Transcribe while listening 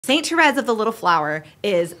Saint Therese of the Little Flower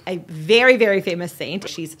is a very, very famous saint.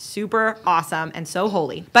 She's super awesome and so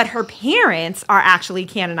holy. But her parents are actually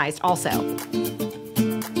canonized also.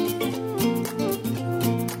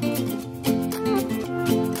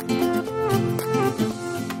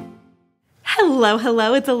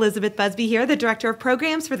 Hello, it's Elizabeth Busby here, the Director of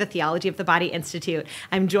Programs for the Theology of the Body Institute.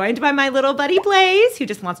 I'm joined by my little buddy Blaze, who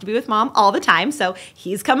just wants to be with Mom all the time, so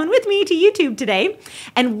he's coming with me to YouTube today.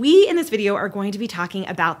 And we, in this video, are going to be talking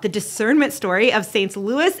about the discernment story of Saints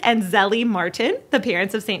Louis and Zelie Martin, the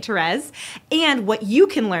parents of Saint Therese, and what you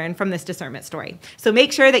can learn from this discernment story. So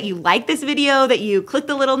make sure that you like this video, that you click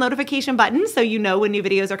the little notification button so you know when new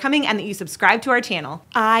videos are coming, and that you subscribe to our channel.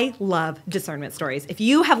 I love discernment stories. If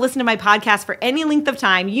you have listened to my podcast for any length of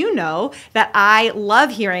time, you know that I love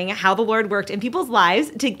hearing how the Lord worked in people's lives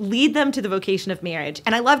to lead them to the vocation of marriage.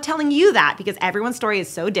 And I love telling you that because everyone's story is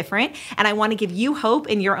so different, and I want to give you hope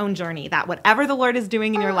in your own journey that whatever the Lord is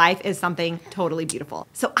doing in your life is something totally beautiful.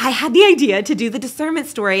 So I had the idea to do the discernment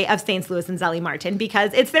story of Saints Louis and Zelie Martin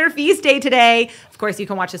because it's their feast day today. Of course, you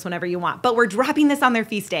can watch this whenever you want, but we're dropping this on their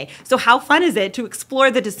feast day. So how fun is it to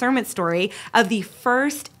explore the discernment story of the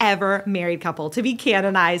first ever married couple to be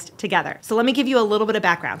canonized together? So let me give you a little bit of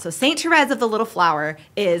background. So Saint Therese of the Little Flower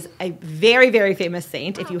is a very, very famous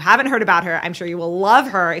saint. If you haven't heard about her, I'm sure you will love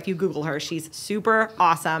her if you Google her. She's super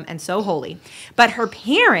awesome and so holy. But her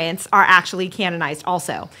parents are actually canonized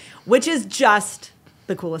also, which is just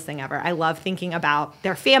the coolest thing ever. I love thinking about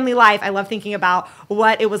their family life. I love thinking about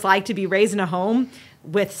what it was like to be raised in a home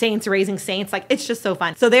with saints raising saints. Like, it's just so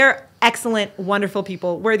fun. So they're excellent, wonderful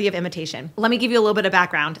people, worthy of imitation. Let me give you a little bit of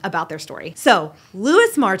background about their story. So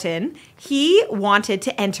Louis Martin, he wanted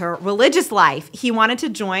to enter religious life. He wanted to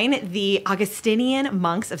join the Augustinian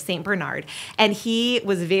monks of St. Bernard, and he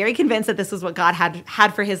was very convinced that this was what God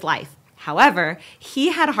had for his life. However,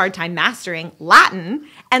 he had a hard time mastering Latin,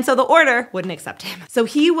 and so the order wouldn't accept him. So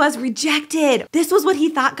he was rejected. This was what he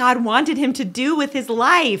thought God wanted him to do with his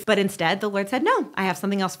life. But instead, the Lord said, no, I have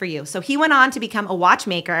something else for you. So he went on to become a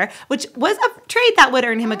watchmaker, which was a trade that would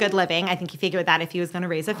earn him a good living. I think he figured that if he was going to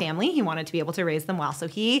raise a family, he wanted to be able to raise them well. So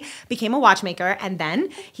he became a watchmaker, and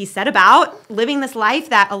then he set about living this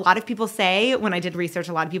life that a lot of people say, when I did research,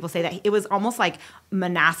 a lot of people say that it was almost like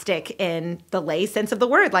monastic in the lay sense of the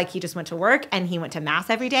word. Like, he just went to work and he went to mass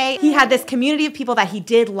every day. He had this community of people that he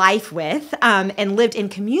did life with and lived in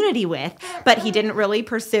community with, but he didn't really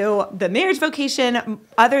pursue the marriage vocation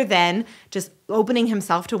other than just opening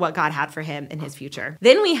himself to what God had for him in his future.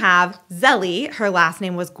 Then we have Zelie. Her last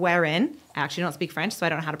name was Guérin. I actually don't speak French, so I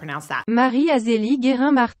don't know how to pronounce that. Louis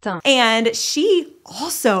Zelie Martin. And she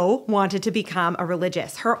also wanted to become a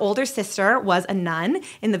religious. Her older sister was a nun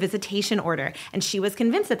in the Visitation order, and she was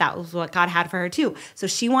convinced that that was what God had for her too. So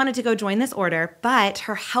she wanted to go join this order, but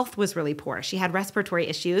her health was really poor. She had respiratory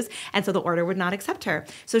issues, and so the order would not accept her.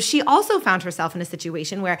 So she also found herself in a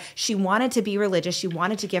situation where she wanted to be religious. She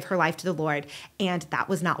wanted to give her life to the Lord, and that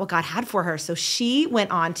was not what God had for her. So she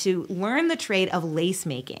went on to learn the trade of lace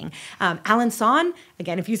making. Alençon,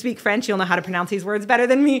 again, if you speak French, you'll know how to pronounce these words better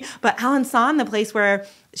than me, but Alençon, the place where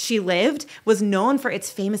she lived, was known for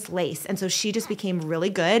its famous lace. And so she just became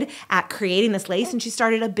really good at creating this lace, and she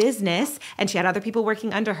started a business, and she had other people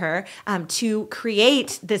working under her to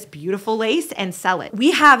create this beautiful lace and sell it.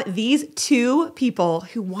 We have these two people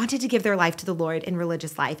who wanted to give their life to the Lord in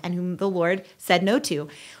religious life and whom the Lord said no to.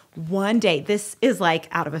 One day, this is like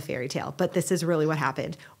out of a fairy tale, but this is really what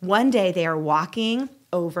happened. One day they are walking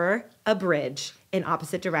over a bridge in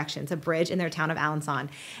opposite directions, a bridge in their town of Alençon,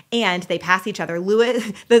 and they pass each other.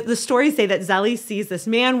 The stories say that Zelie sees this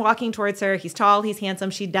man walking towards her. He's tall, he's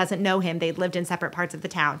handsome. She doesn't know him. They'd lived in separate parts of the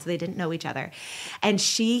town, so they didn't know each other. And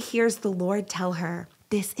she hears the Lord tell her,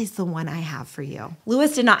 "This is the one I have for you."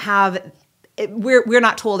 Louis did not have we're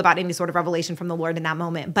not told about any sort of revelation from the Lord in that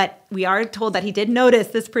moment, but we are told that he did notice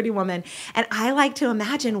this pretty woman. And I like to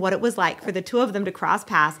imagine what it was like for the two of them to cross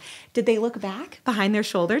paths. Did they look back behind their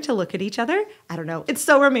shoulder to look at each other? I don't know. It's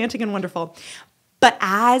so romantic and wonderful. But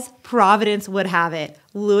as Providence would have it,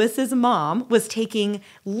 Louis's mom was taking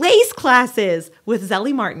lace classes with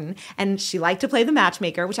Zelie Martin, and she liked to play the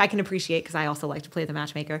matchmaker, which I can appreciate because I also like to play the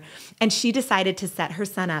matchmaker. And she decided to set her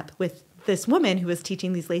son up with this woman who was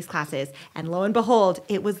teaching these lace classes. And lo and behold,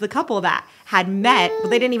 it was the couple that had met. Well,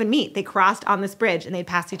 they didn't even meet. They crossed on this bridge and they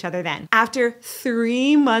passed each other then. After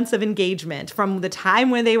 3 months of engagement, from the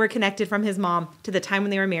time when they were connected from his mom to the time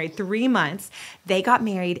when they were married, 3 months, they got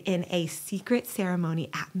married in a secret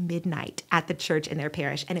ceremony at midnight at the church in their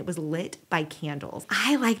parish, and it was lit by candles.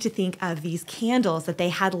 I like to think of these candles that they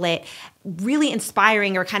had lit really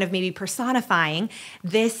inspiring or kind of maybe personifying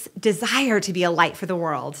this desire to be a light for the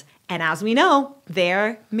world. And as we know,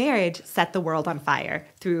 their marriage set the world on fire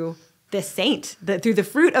through this saint, through the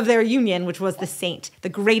fruit of their union, which was the saint, the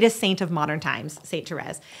greatest saint of modern times, Saint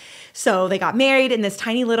Therese. So they got married in this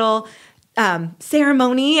tiny little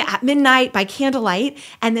ceremony at midnight by candlelight.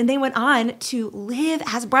 And then they went on to live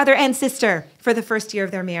as brother and sister for the first year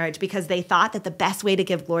of their marriage because they thought that the best way to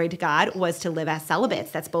give glory to God was to live as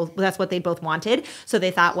celibates. That's what they both wanted. So they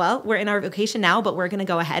thought, well, we're in our vocation now, but we're going to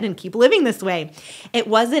go ahead and keep living this way. It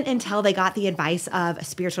wasn't until they got the advice of a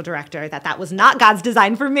spiritual director that was not God's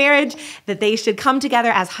design for marriage, that they should come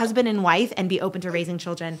together as husband and wife and be open to raising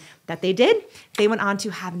children, that they did. They went on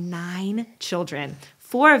to have 9 children.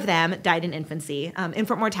 4 of them died in infancy.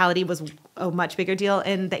 Infant mortality was a much bigger deal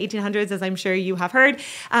in the 1800s, as I'm sure you have heard.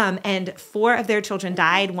 And 4 of their children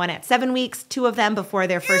died, 1 at 7 weeks, 2 of them before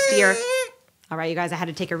their first year. All right, you guys, I had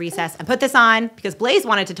to take a recess and put this on because Blaze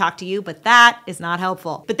wanted to talk to you, but that is not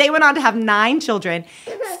helpful. But they went on to have 9 children.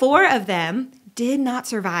 4 of them did not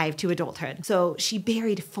survive to adulthood. So she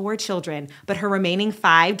buried 4 children, but her remaining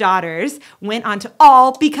 5 daughters went on to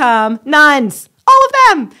all become nuns. All of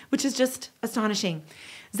them, which is just astonishing.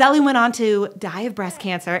 Zelie went on to die of breast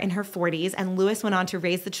cancer in her 40s, and Louis went on to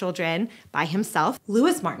raise the children by himself.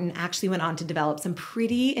 Louis Martin actually went on to develop some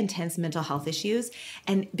pretty intense mental health issues,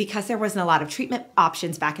 and because there wasn't a lot of treatment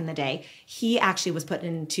options back in the day, he actually was put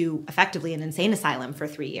into, effectively, an insane asylum for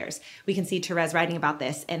 3 years. We can see Therese writing about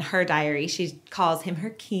this in her diary. She calls him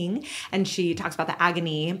her king, and she talks about the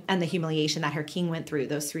agony and the humiliation that her king went through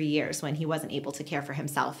those 3 years when he wasn't able to care for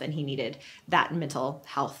himself and he needed that mental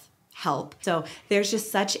health help. So there's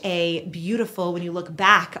just such a beautiful, when you look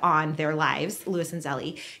back on their lives, Louis and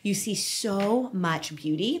Zelie, you see so much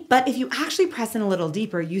beauty. But if you actually press in a little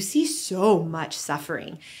deeper, you see so much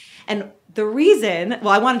suffering. And the reason,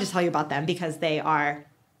 well, I wanted to tell you about them because they are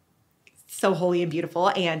so holy and beautiful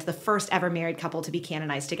and the first ever married couple to be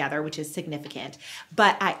canonized together, which is significant.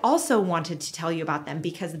 But I also wanted to tell you about them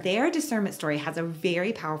because their discernment story has a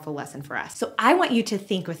very powerful lesson for us. So I want you to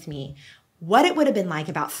think with me what it would have been like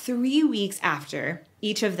about 3 weeks after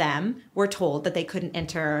each of them were told that they couldn't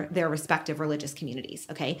enter their respective religious communities,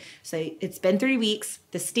 okay? So it's been 3 weeks.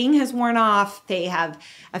 The sting has worn off. They have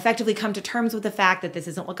effectively come to terms with the fact that this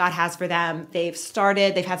isn't what God has for them. They've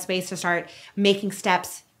had space to start making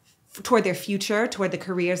steps toward their future, toward the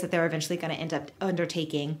careers that they're eventually going to end up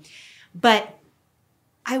undertaking. But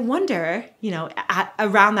I wonder,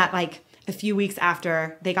 around that, like a few weeks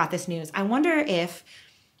after they got this news, I wonder if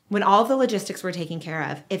when all the logistics were taken care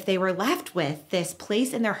of, if they were left with this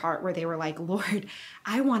place in their heart where they were like, Lord,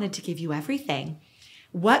 I wanted to give you everything.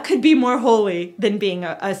 What could be more holy than being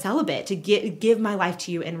a celibate, to give my life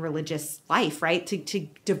to you in religious life, right? To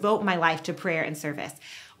devote my life to prayer and service.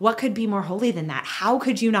 What could be more holy than that? How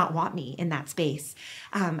could you not want me in that space?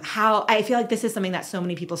 I feel like this is something that so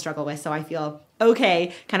many people struggle with. So I feel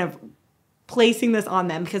okay kind of placing this on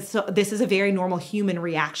them because this is a very normal human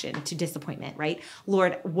reaction to disappointment, right?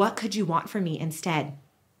 Lord, what could you want from me instead?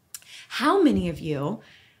 How many of you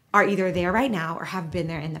are either there right now or have been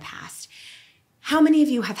there in the past? How many of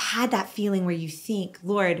you have had that feeling where you think,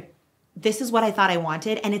 Lord, this is what I thought I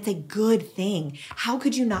wanted, and it's a good thing. How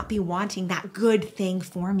could you not be wanting that good thing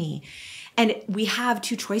for me? And we have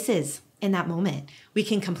 2 choices in that moment. We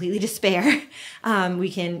can completely despair.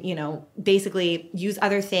 We can, basically use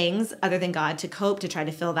other things other than God to cope, to try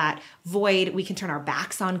to fill that void. We can turn our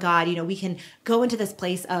backs on God. We can go into this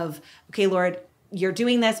place of, okay, Lord, you're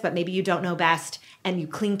doing this, but maybe you don't know best. And you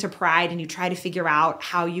cling to pride and you try to figure out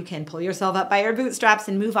how you can pull yourself up by your bootstraps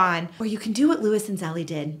and move on. Or you can do what Louis and Zelie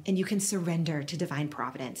did, and you can surrender to divine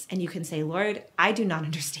providence. And you can say, Lord, I do not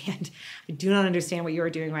understand. I do not understand what you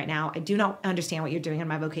are doing right now. I do not understand what you're doing in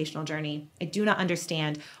my vocational journey. I do not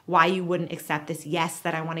understand why you wouldn't accept this yes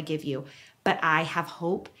that I want to give you. But I have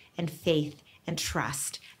hope and faith and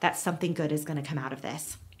trust that something good is going to come out of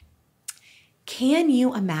this. Can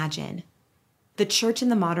you imagine the church in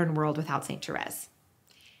the modern world without Saint Therese?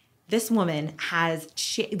 This woman has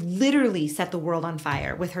literally set the world on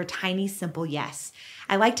fire with her tiny, simple yes.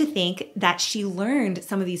 I like to think that she learned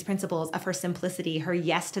some of these principles of her simplicity, her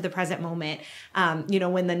yes to the present moment.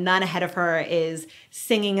 When the nun ahead of her is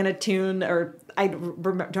singing in a tune, or I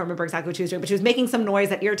don't remember exactly what she was doing, but she was making some noise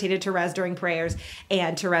that irritated Therese during prayers.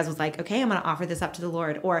 And Therese was like, okay, I'm going to offer this up to the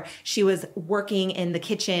Lord. Or she was working in the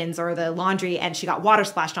kitchens or the laundry and she got water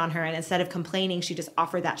splashed on her. And instead of complaining, she just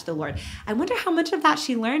offered that to the Lord. I wonder how much of that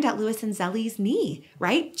she learned at Louis and Zelie's knee,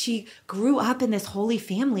 right? She grew up in this holy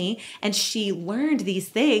family and she learned these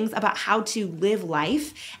things about how to live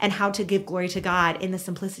life and how to give glory to God in the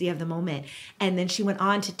simplicity of the moment. And then she went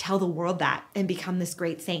on to tell the world that and become this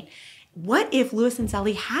great saint. What if Louis and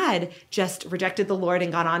Zelie had just rejected the Lord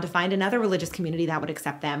and gone on to find another religious community that would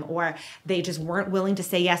accept them, or they just weren't willing to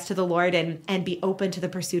say yes to the Lord and be open to the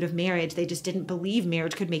pursuit of marriage? They just didn't believe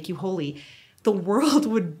marriage could make you holy. The world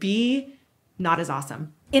would be not as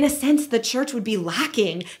awesome. In a sense, the church would be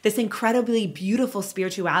lacking this incredibly beautiful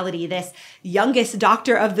spirituality, this youngest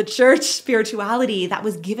doctor of the church spirituality that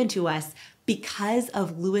was given to us because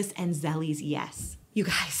of Louis and Zelie's yes. You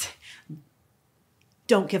guys,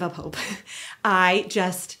 don't give up hope. I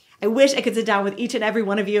wish I could sit down with each and every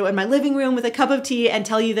one of you in my living room with a cup of tea and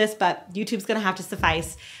tell you this, but YouTube's going to have to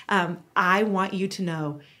suffice. I want you to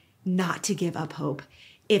know not to give up hope.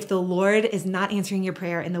 If the Lord is not answering your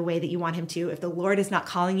prayer in the way that you want him to, if the Lord is not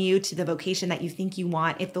calling you to the vocation that you think you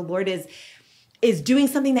want, if the Lord is doing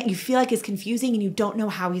something that you feel like is confusing and you don't know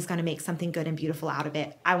how he's going to make something good and beautiful out of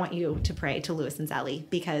it, I want you to pray to Louis and Zelie,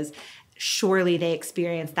 because surely they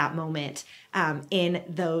experienced that moment in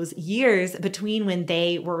those years between when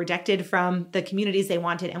they were rejected from the communities they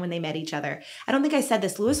wanted and when they met each other. I don't think I said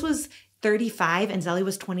this. Louis was 35 and Zelie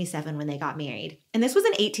was 27 when they got married. And this was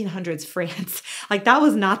in 1800s France. Like, that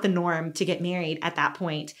was not the norm to get married at that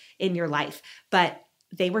point in your life. But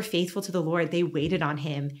they were faithful to the Lord. They waited on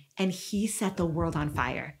him, and he set the world on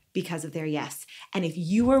fire because of their yes. And if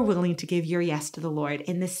you are willing to give your yes to the Lord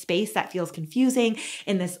in this space that feels confusing,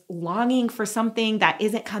 in this longing for something that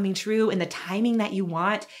isn't coming true, in the timing that you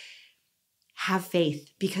want, have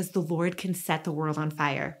faith, because the Lord can set the world on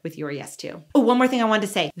fire with your yes too. Oh, one more thing I wanted to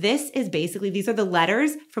say. These are the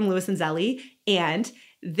letters from Louis and Zelie, and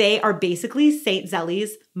they are basically Saint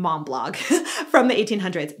Zelie's mom blog from the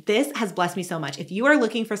 1800s. This has blessed me so much. If you are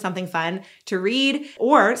looking for something fun to read,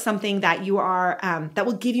 or something that you are that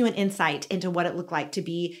will give you an insight into what it looked like to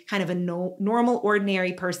be kind of a normal,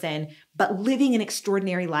 ordinary person, but living an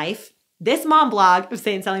extraordinary life, this mom blog of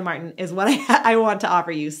St. Zelie Martin is what I want to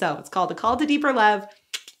offer you. So it's called A Call to Deeper Love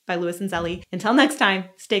by Louis and Zelie. Until next time,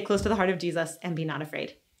 stay close to the heart of Jesus and be not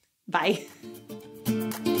afraid. Bye.